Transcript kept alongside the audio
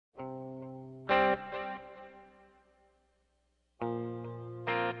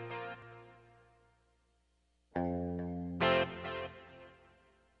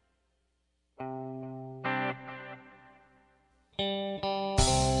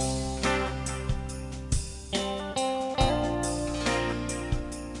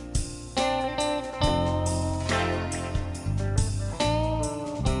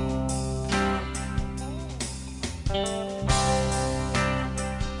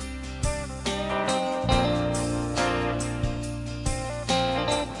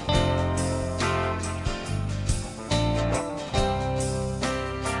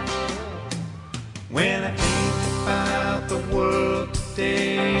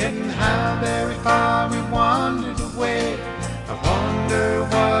getting how very far we wandered away. I wonder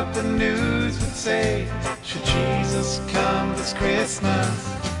what the news would say should Jesus come this Christmas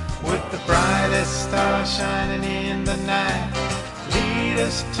with the brightest star shining in the night. Lead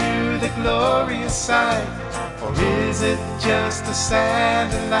us to the glorious sight, or is it just a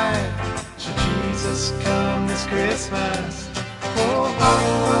satellite? Should Jesus come this Christmas? Oh, oh,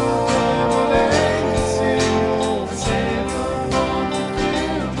 oh.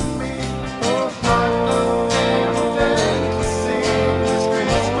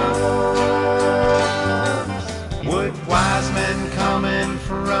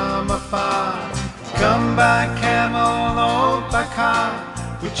 Come by camel or by car,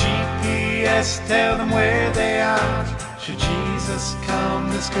 with GPS tell them where they are. Should Jesus come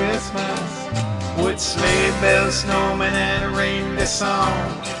this Christmas? Would sleigh bells, snowmen, and a reindeer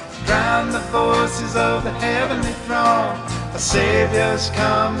song drown the voices of the heavenly throng? A Savior's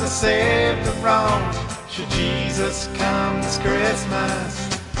come to save the wrong. Should Jesus come this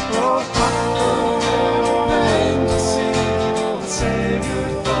Christmas? Oh, oh, oh, angels sing, the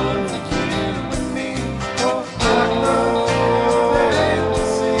Savior's born for you and me. Oh, oh,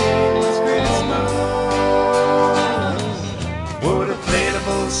 angels sing this Christmas. Would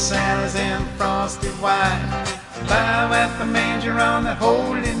inflatable Santas in frosty white bow at the manger on that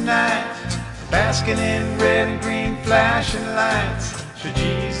holy night, basking in red and green flashing lights? Should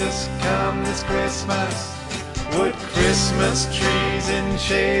Jesus come this Christmas? Would Christmas trees in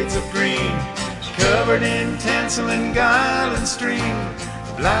shades of green, covered in tinsel and garland stream,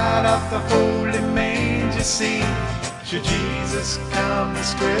 light up the holy manger scene? Should Jesus come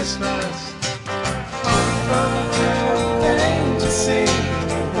this Christmas? Oh, the manger scene,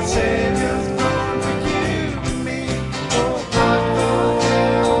 the Savior's born for you and me. Oh, what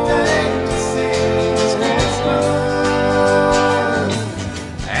the manger scene this Christmas?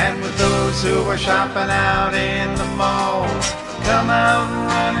 And with those who are shopping out in the malls, come out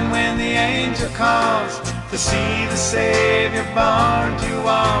running when the angel calls to see the Savior born to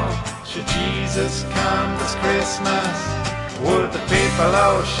all. Should Jesus come this Christmas? Would the people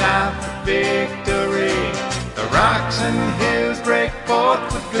all shout for victory? The rocks and hills break forth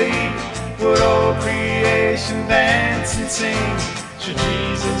with glee. Would all creation dance and sing? Should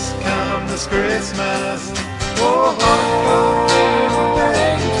Jesus come this Christmas? Oh, oh, oh, the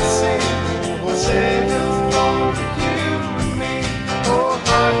angels sing, the Savior's born for you and me. Oh,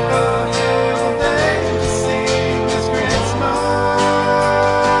 hark the herald angels sing this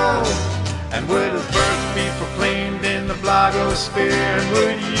Christmas. And would his birth be proclaimed in the blogosphere? And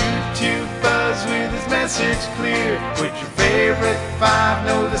would YouTube buzz with his message clear? Would your favorite five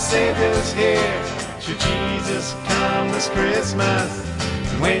know the Savior's here? Should Jesus come this Christmas?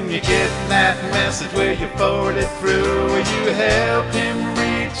 When you get that message, will you forward it through? Will you help him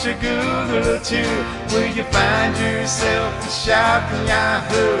reach a Google or two? Will you find yourself a shouting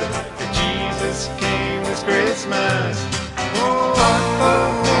Yahoo that Jesus came this Christmas? Oh,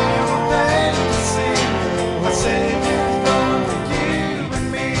 what the angels sing, the Savior's born for you and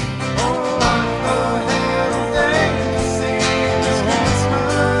me. Oh, what the herald angels sing this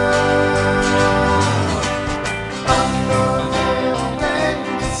Christmas? What the herald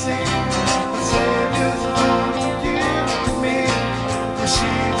angels sing, the Savior's born for you and me.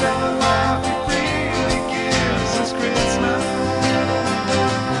 Receive the life He freely gives this Christmas.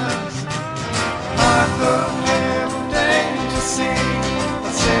 Hark the herald angels sing,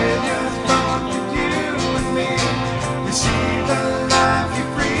 the Savior's born for you and me. Receive the life He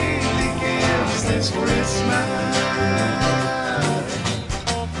freely gives this Christmas.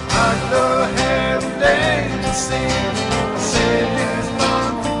 Hark the herald angels sing.